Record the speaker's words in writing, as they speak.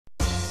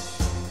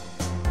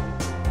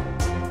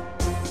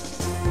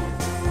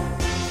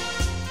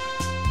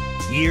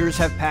Years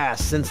have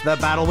passed since the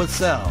battle with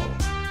Cell.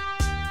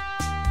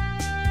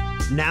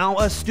 Now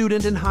a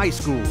student in high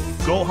school,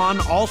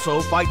 Gohan also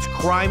fights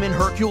crime in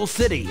Hercule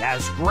City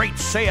as Great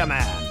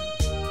Saiyaman.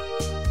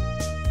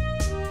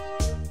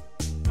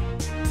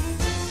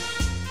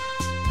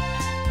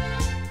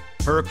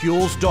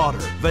 Hercule's daughter,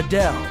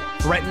 Videl,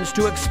 threatens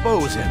to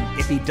expose him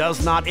if he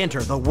does not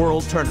enter the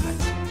World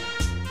Tournament.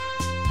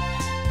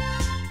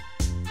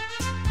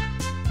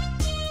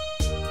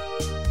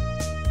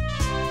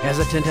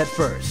 Hesitant at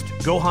first,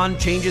 Gohan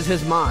changes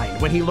his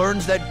mind when he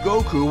learns that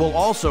Goku will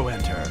also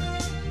enter.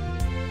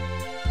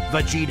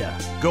 Vegeta,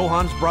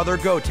 Gohan's brother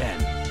Goten,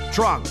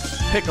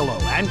 Trunks, Piccolo,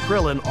 and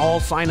Krillin all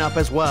sign up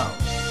as well.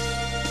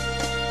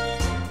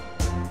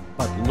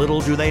 But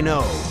little do they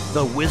know,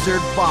 the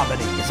wizard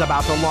Babidi is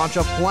about to launch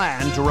a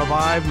plan to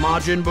revive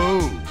Majin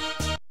Buu.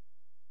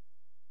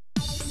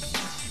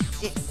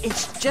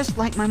 It's just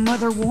like my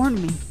mother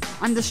warned me.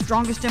 I'm the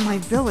strongest in my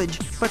village,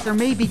 but there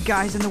may be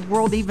guys in the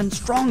world even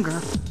stronger.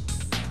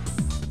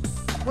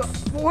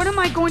 What am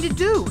I going to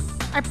do?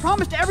 I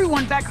promised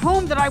everyone back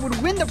home that I would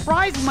win the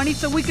prize money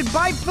so we could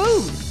buy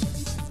food.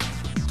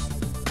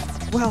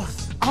 Well,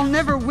 I'll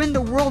never win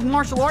the World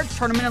Martial Arts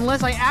Tournament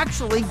unless I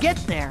actually get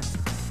there.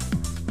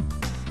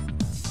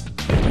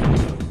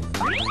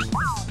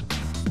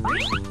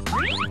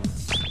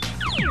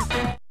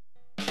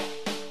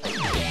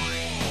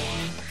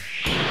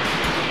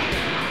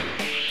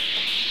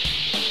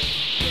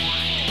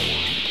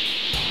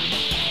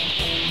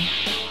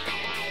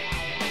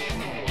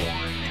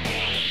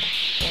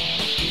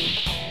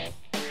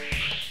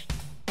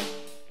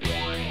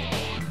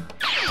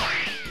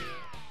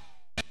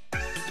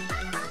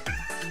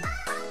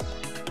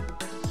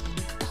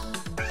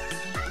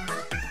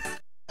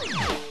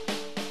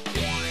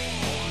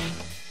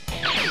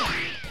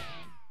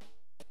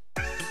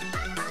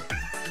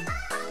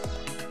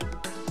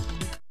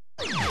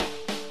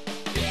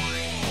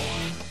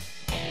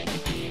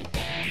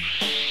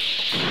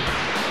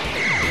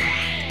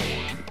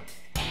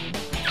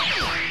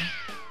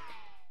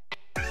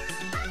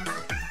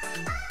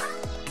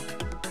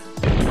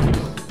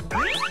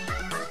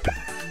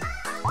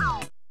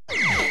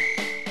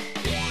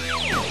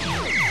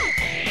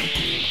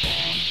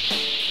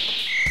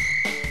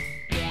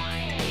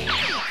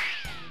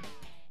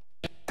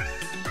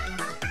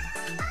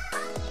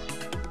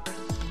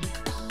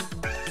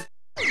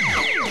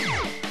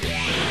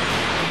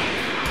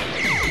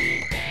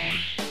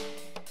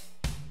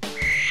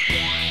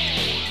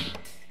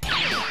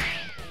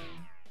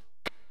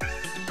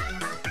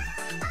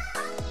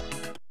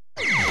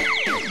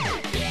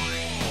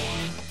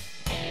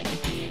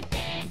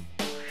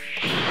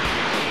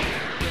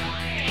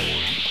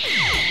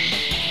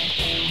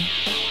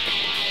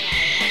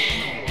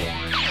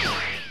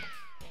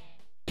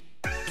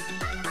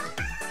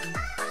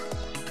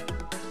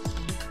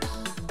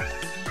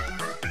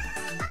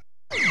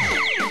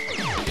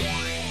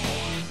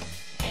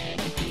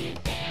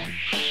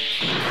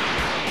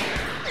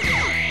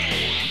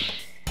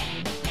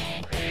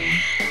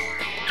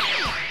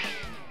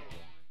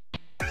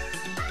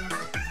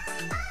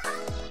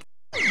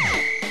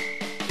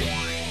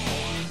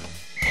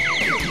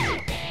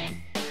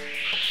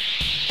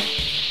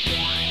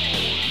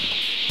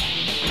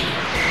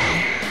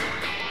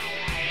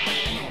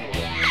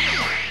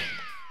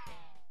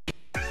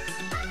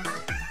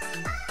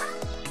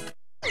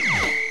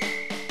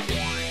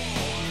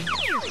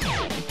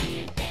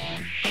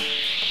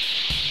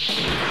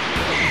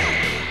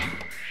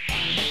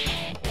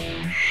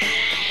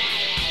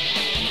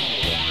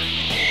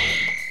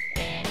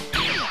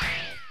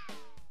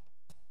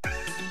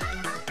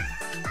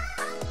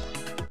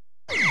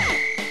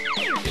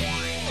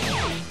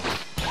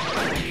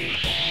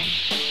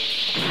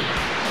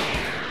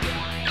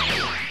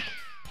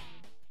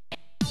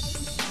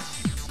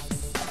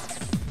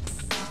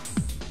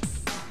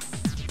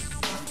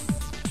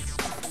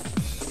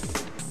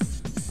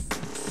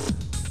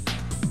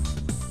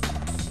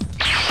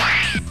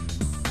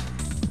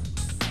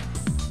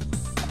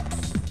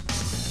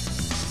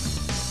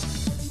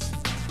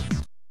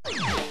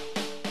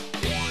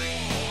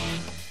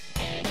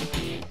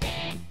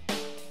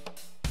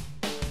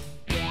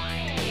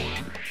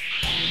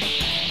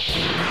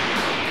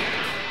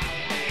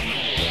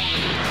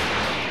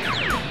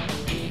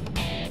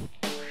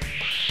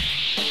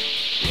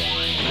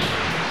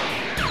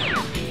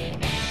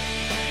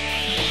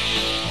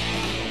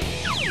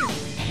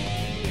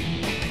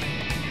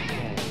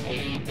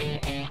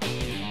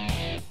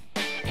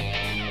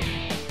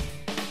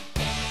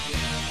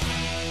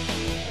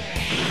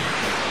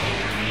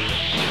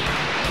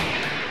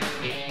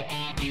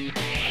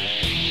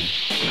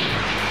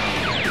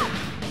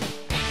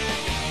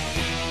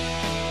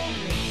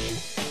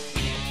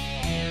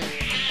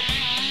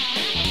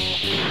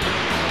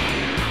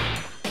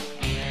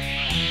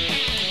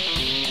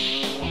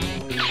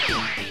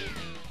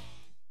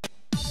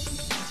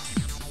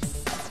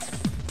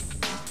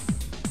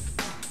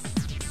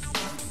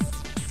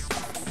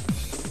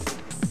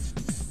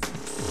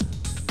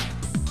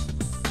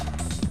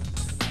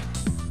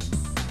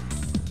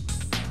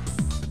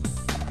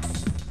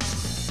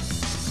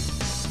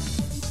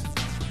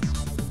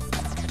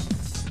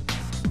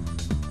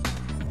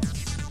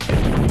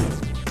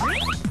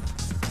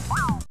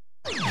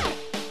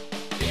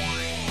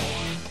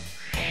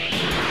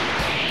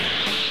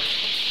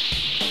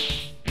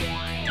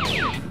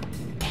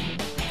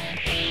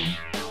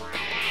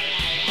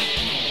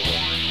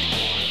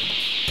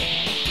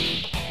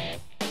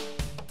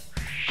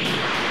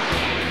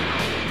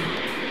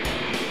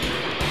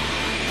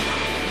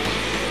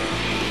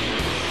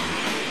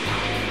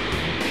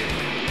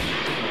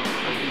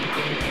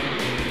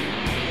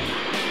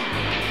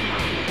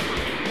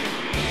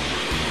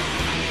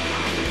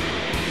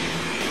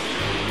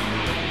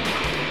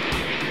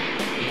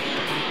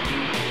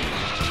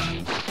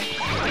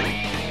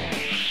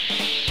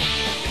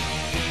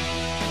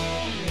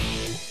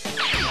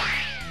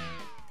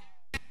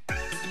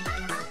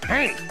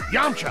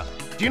 Yamcha,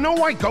 do you know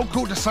why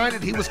Goku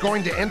decided he was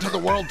going to enter the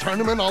World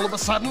Tournament all of a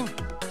sudden?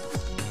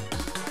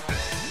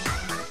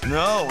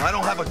 No, I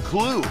don't have a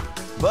clue.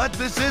 But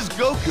this is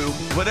Goku.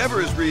 Whatever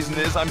his reason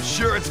is, I'm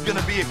sure it's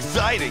gonna be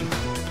exciting.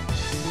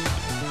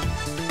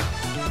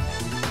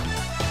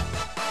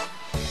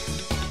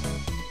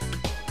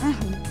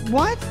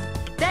 What?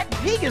 That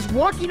pig is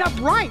walking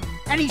upright,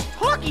 and he's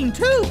talking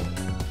too!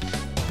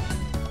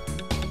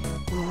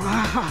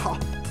 Wow,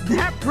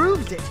 that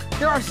proves it.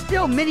 There are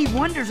still many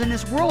wonders in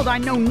this world I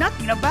know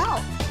nothing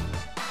about.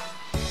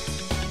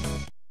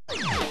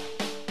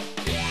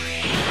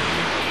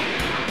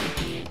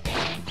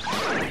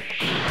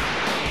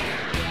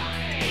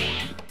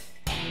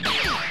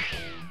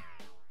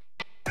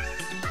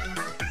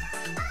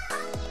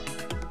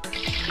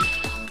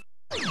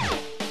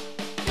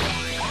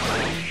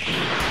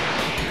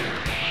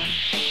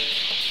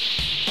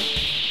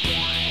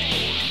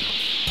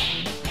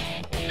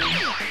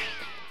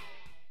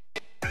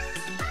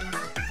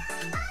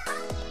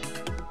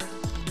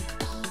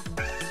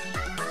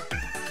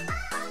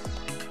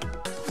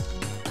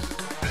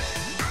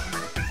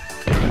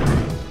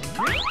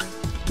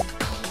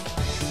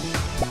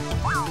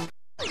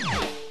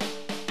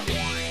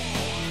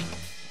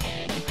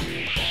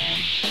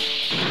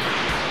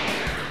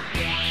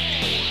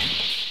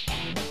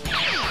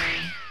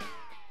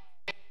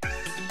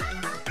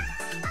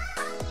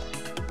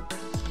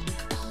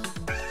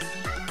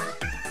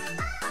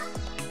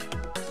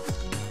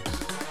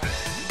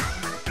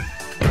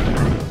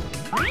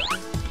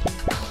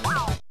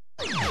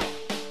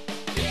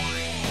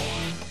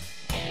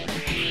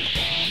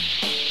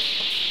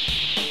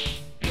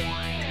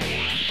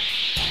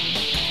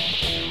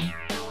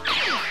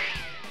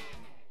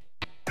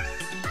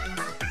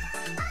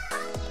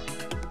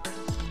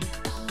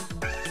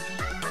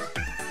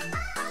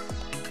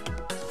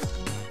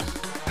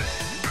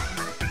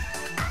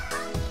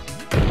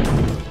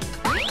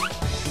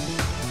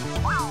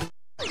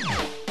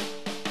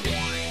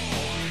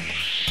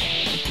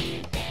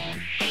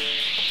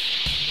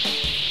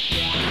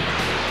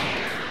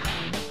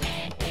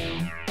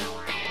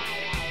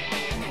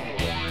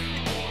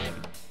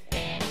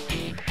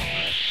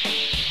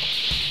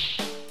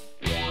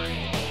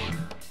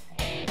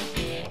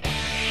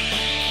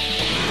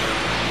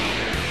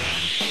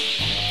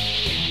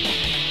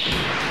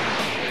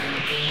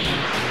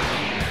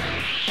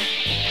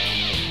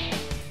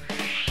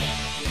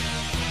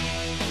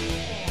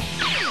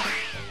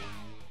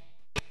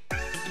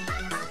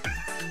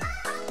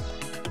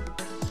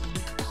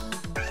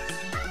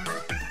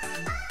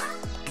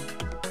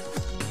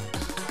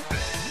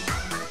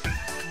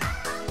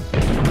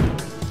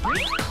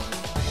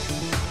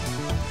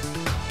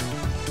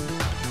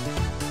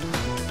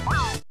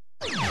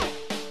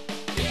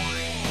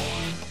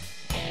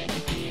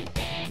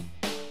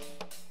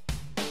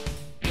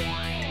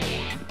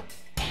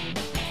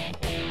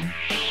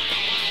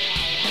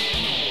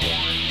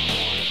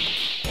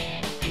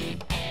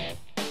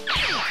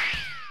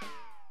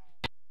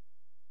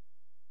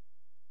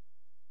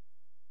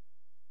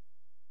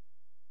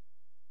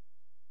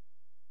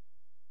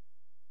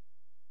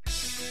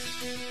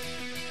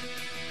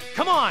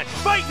 Come on,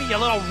 fight me, you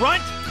little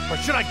runt! Or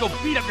should I go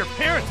beat up your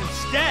parents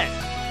instead?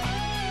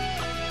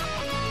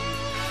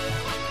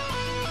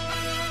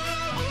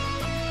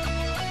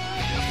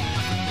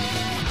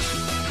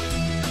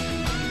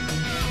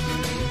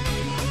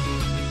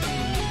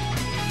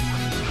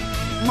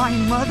 My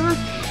mother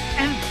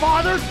and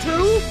father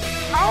too?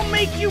 I'll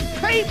make you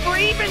pay for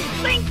even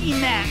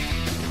thinking that!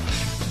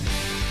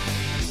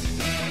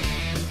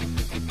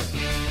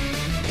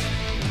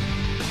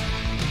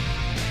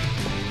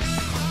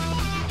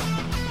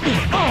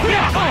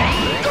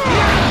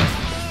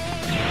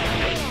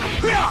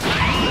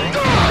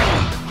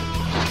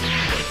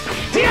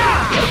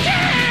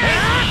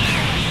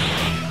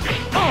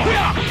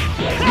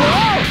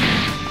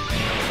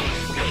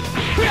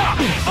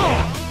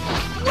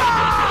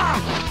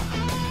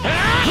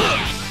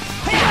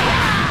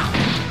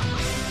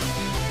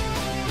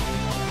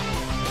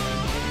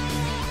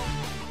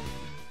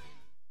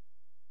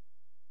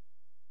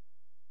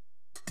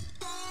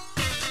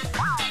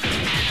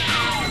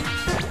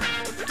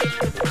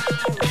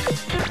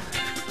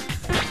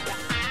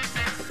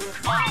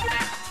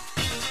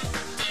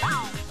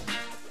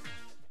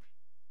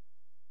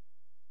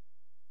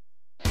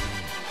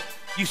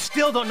 You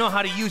still don't know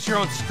how to use your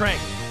own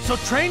strength, so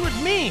train with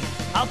me!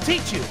 I'll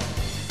teach you!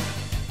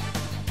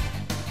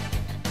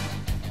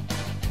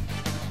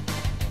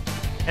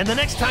 And the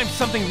next time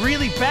something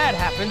really bad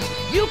happens,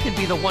 you can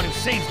be the one who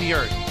saves the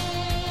Earth!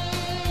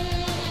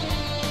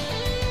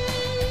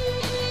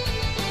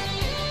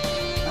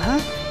 Huh?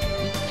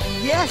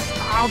 Yes,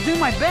 I'll do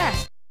my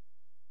best!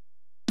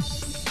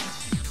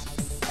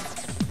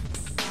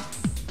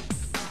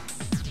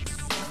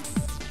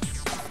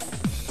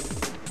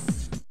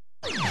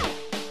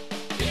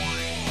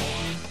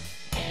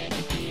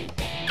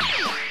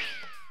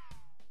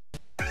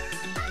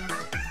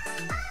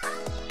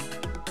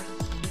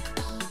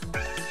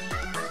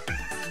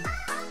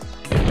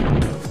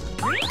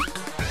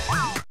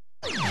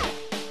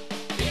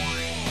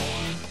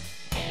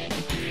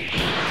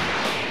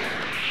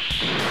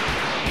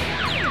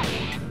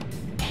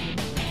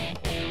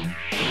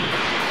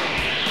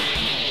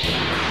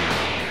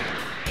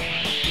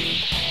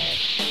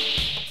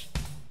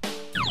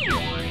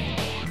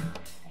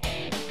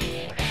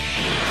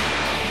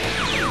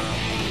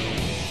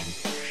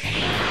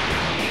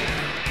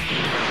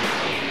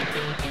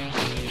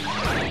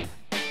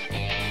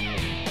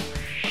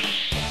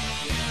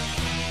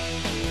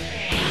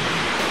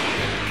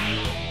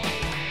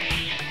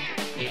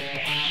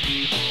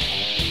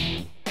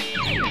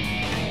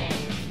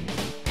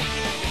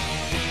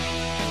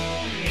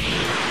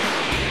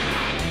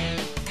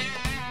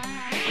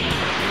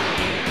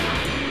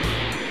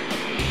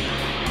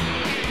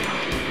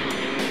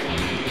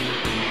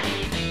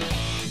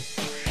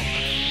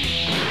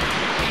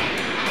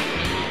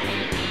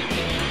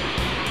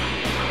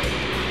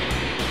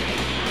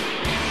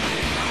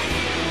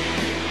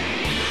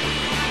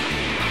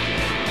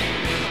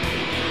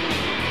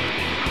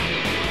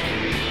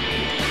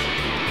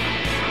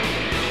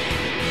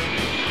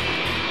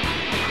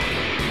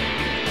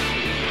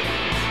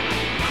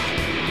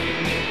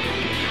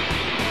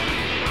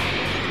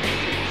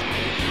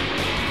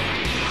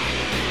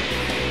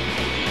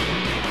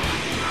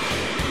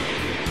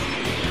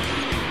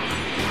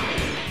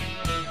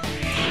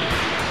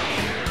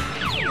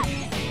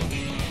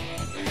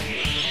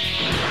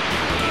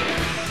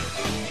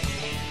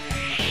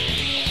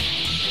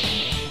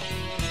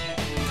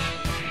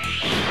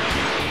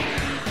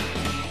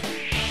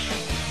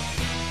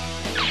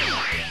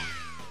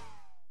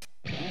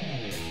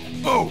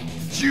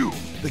 it's you,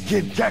 the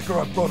kid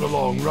Kakarot brought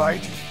along,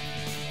 right?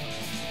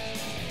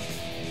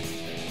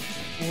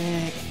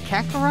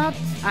 Kakarot?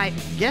 I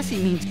guess he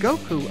means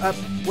Goku.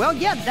 Well,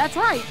 yeah, that's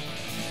right.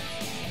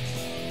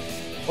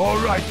 All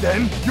right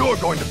then, you're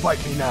going to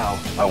fight me now.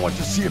 I want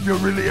to see if you're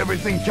really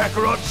everything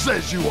Kakarot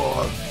says you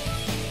are.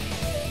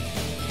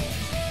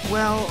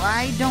 Well,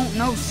 I don't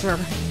know, sir.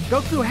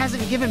 Goku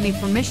hasn't given me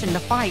permission to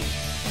fight.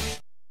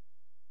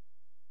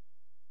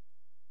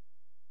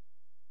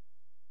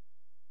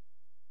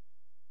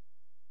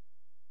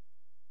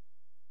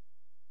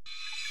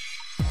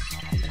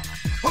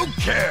 Who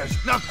cares?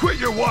 Now quit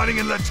your whining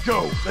and let's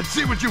go. Let's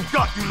see what you've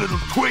got, you little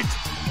twit.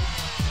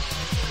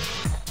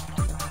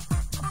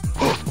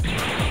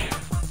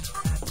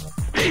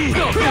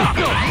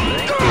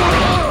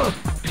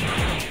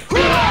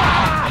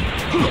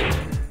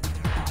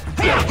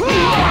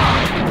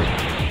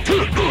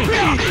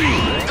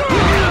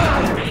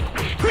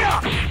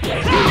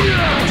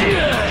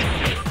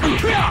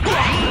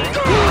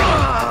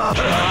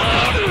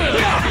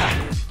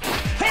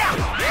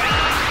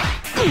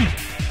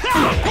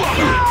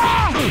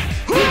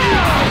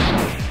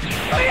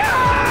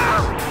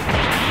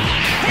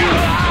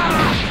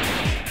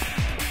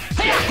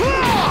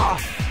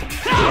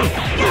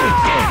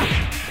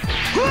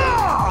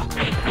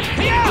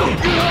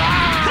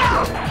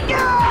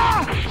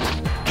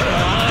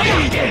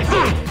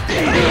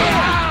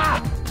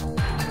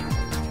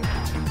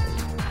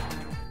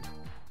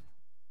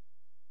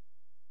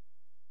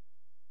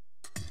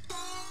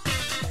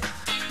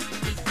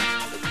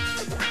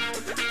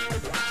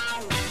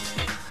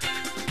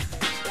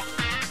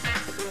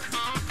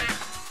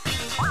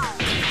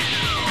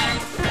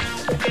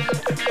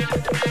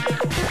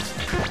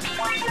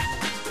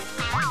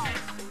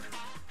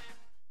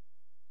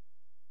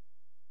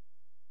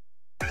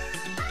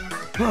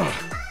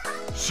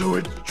 So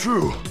it's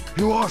true.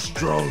 You are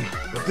strong,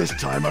 but this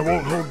time I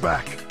won't hold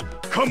back.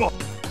 Come on!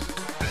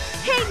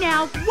 Hey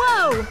now,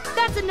 whoa!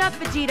 That's enough,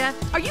 Vegeta.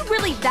 Are you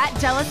really that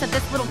jealous of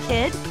this little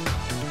kid?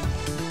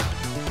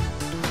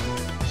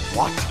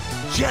 What?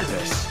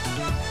 Jealous?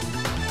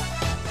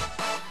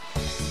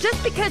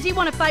 Just because you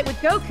want to fight with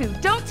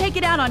Goku, don't take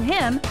it out on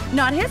him.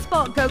 Not his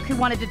fault Goku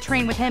wanted to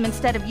train with him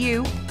instead of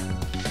you.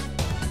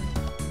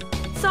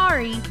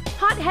 Sorry,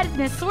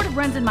 hot-headedness sort of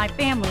runs in my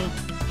family.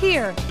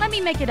 Here, let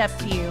me make it up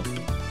to you.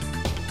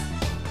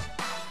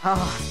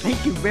 Ah,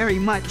 thank you very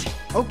much.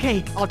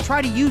 Okay, I'll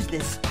try to use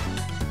this.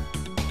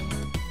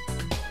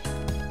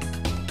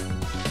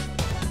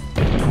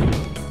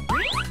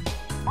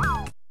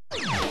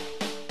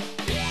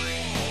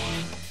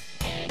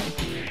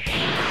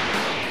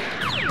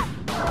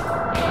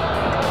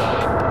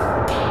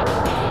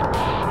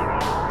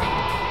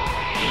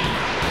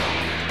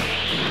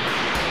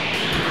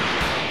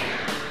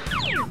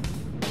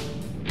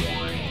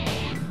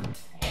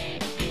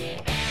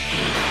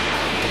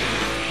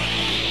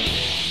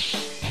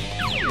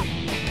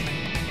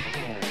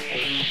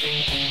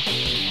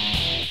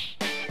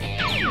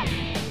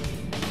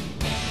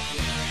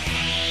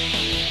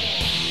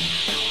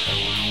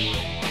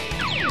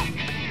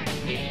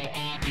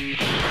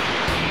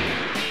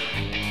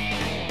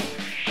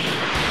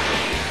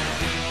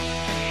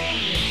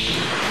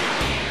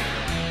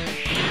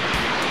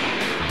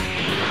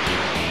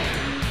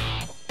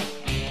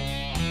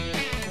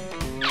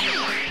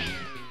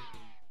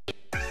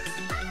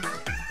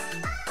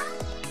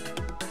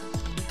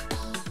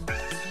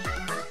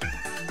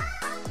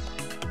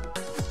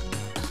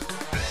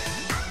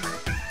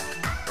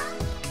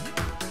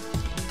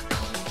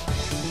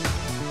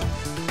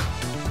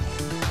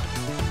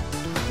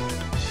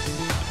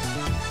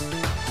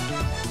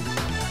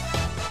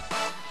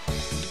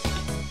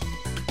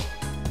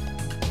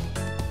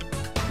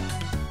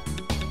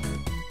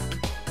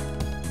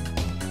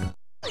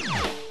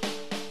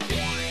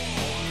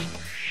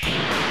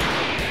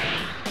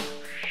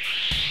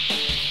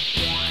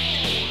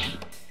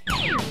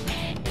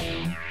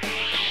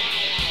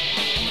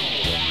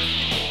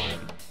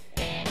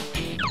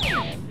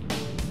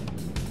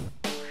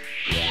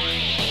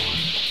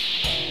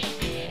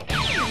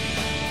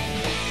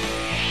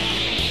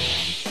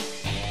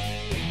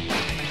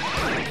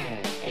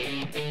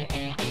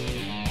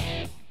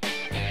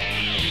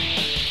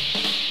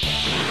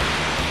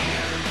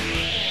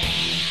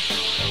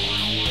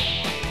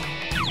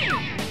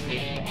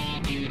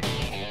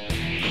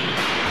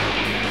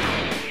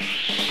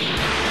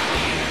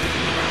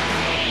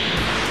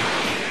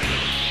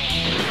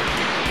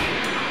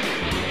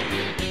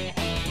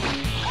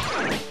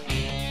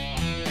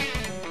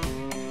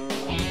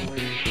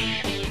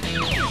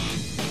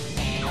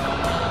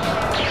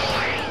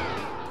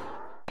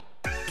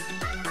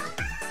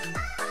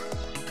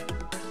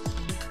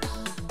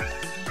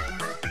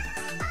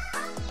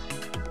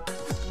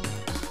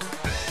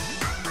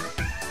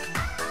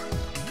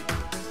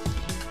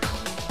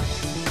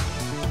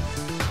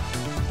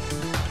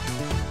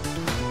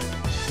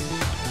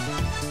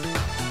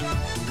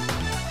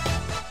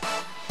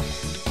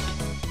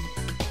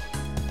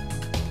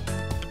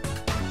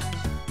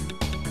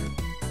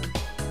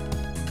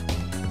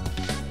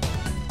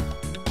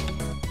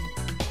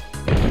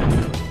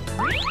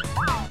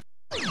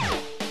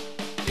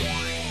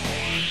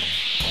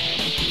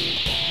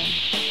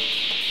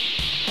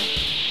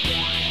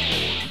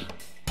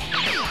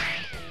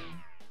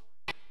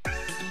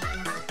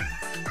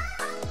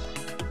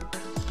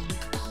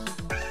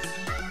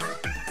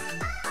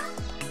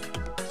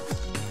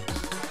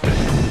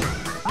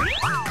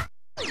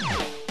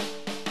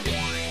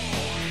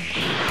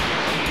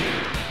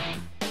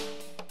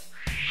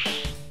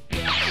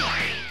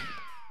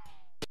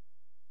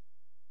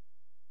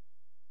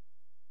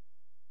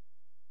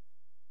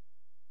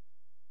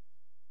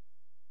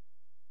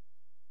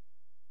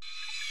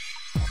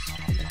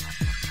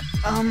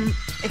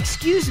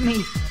 Excuse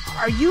me.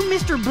 Are you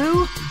Mr.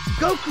 Boo?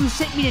 Goku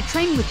sent me to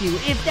train with you,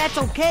 if that's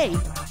okay. Who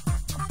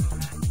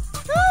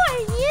are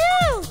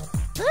you?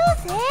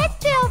 Whose head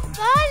feels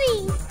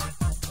funny?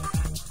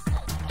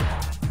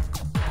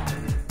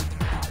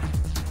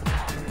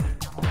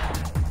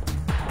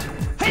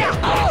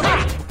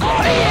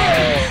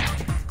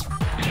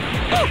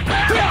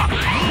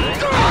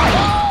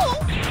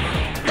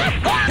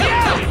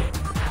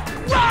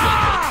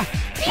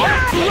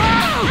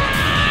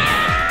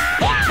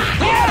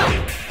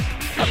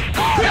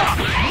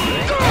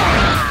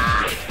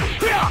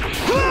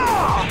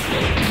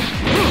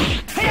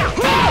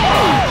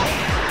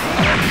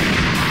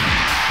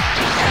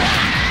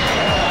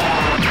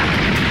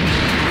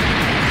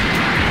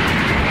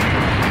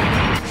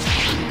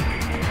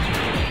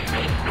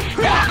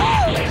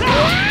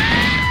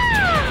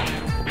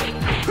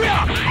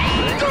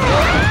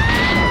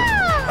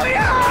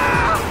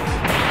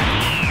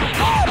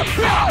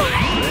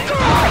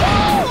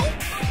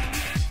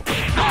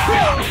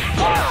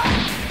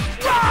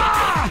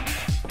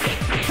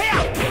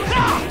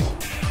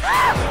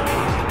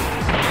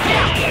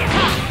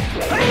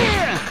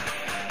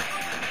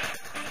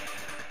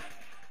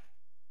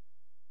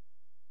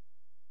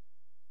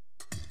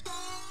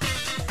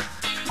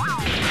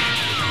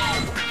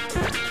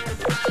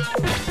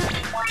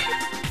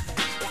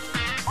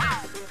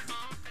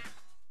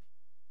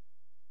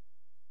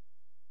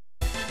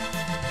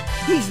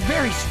 He's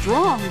very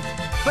strong,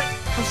 but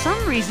for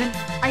some reason,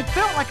 I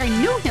felt like I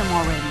knew him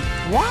already.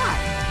 Why?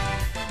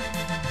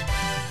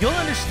 You'll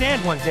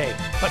understand one day,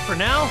 but for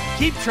now,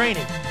 keep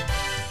training.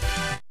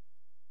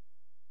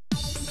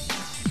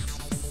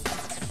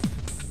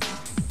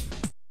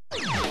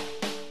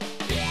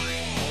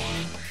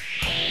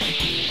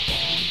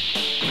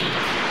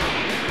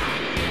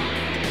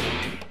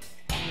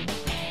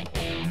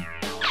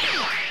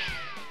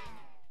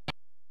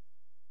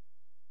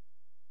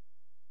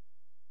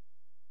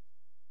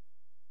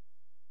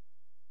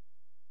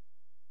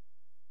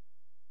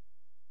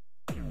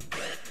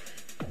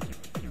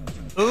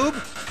 Oob,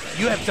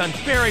 you have done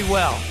very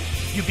well.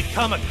 You've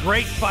become a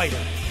great fighter.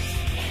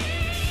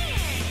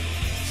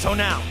 So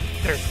now,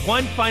 there's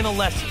one final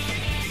lesson.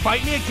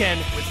 Fight me again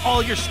with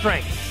all your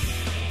strength.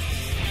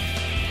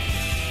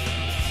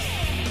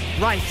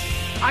 Right.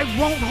 I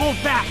won't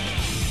hold back.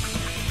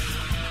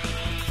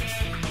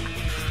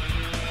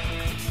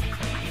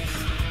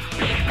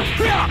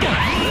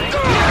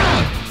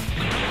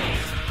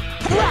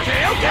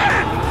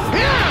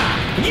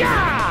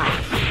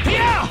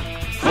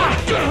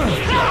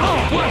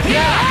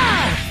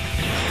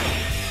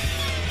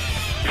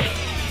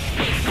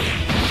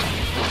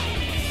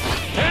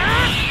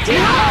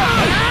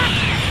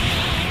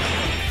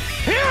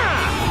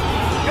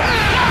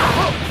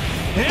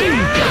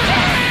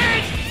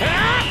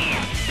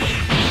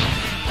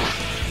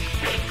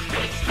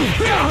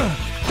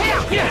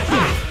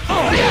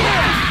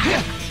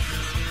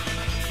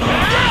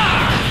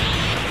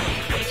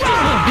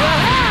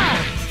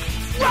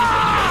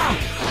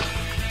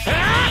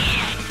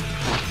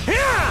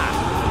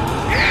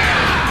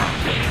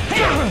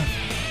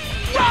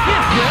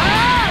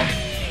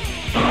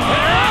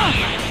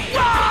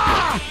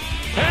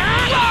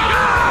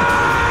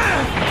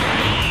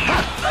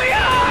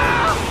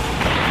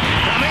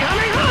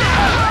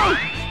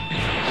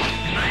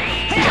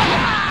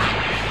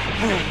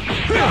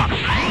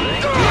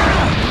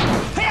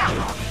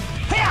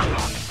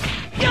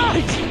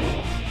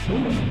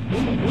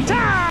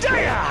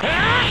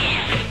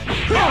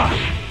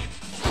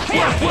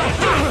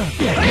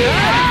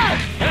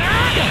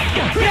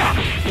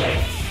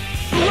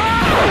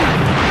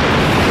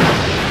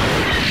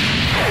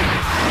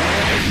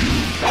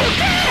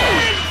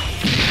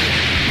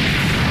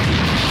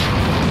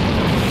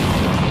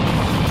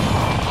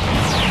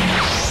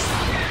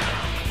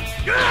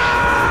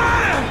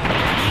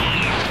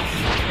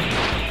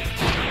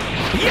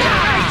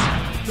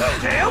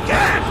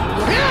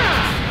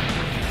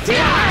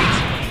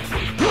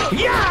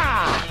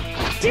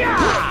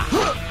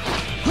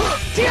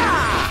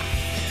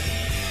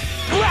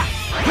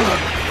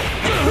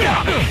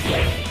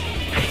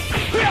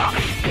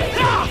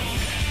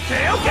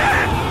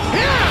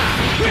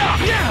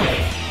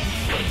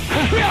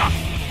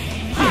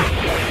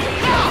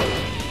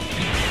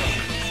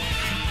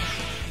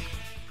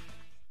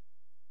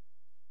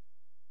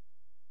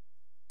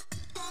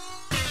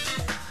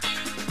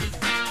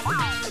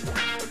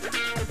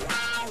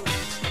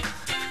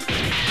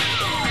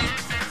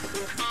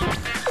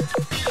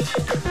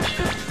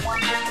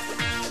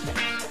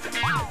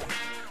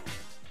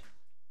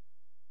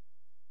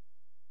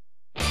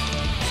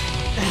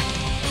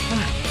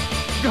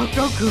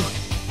 Goku,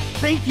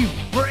 thank you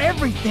for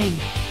everything.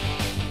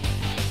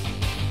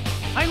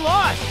 I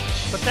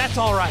lost, but that's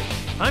all right.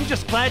 I'm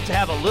just glad to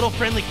have a little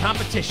friendly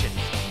competition.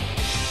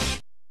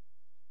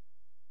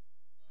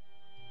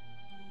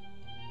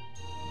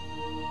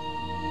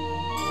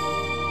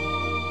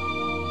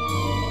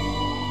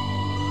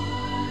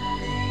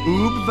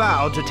 Oob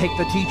vowed to take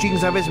the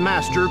teachings of his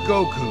master,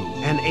 Goku,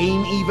 and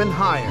aim even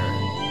higher.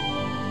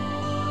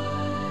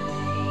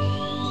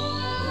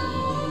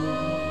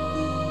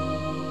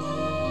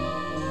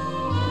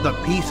 The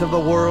peace of the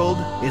world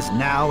is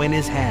now in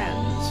his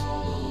hands.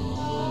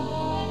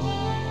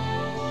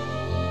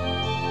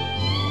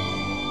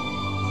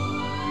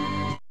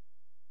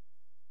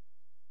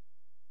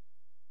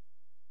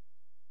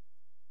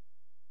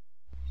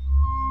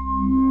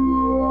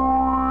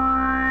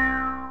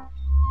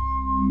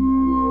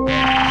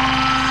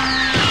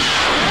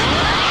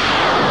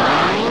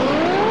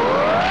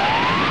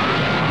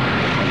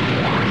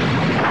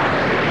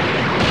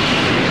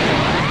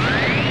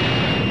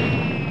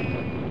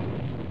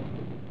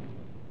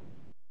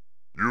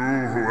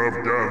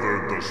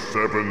 Gathered the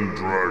 7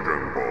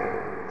 Dragon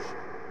Balls.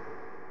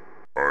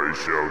 I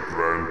shall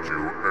grant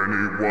you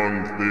any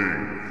one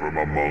thing from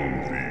among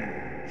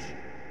these.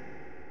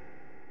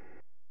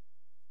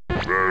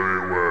 Very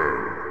well,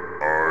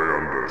 I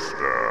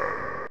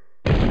understand.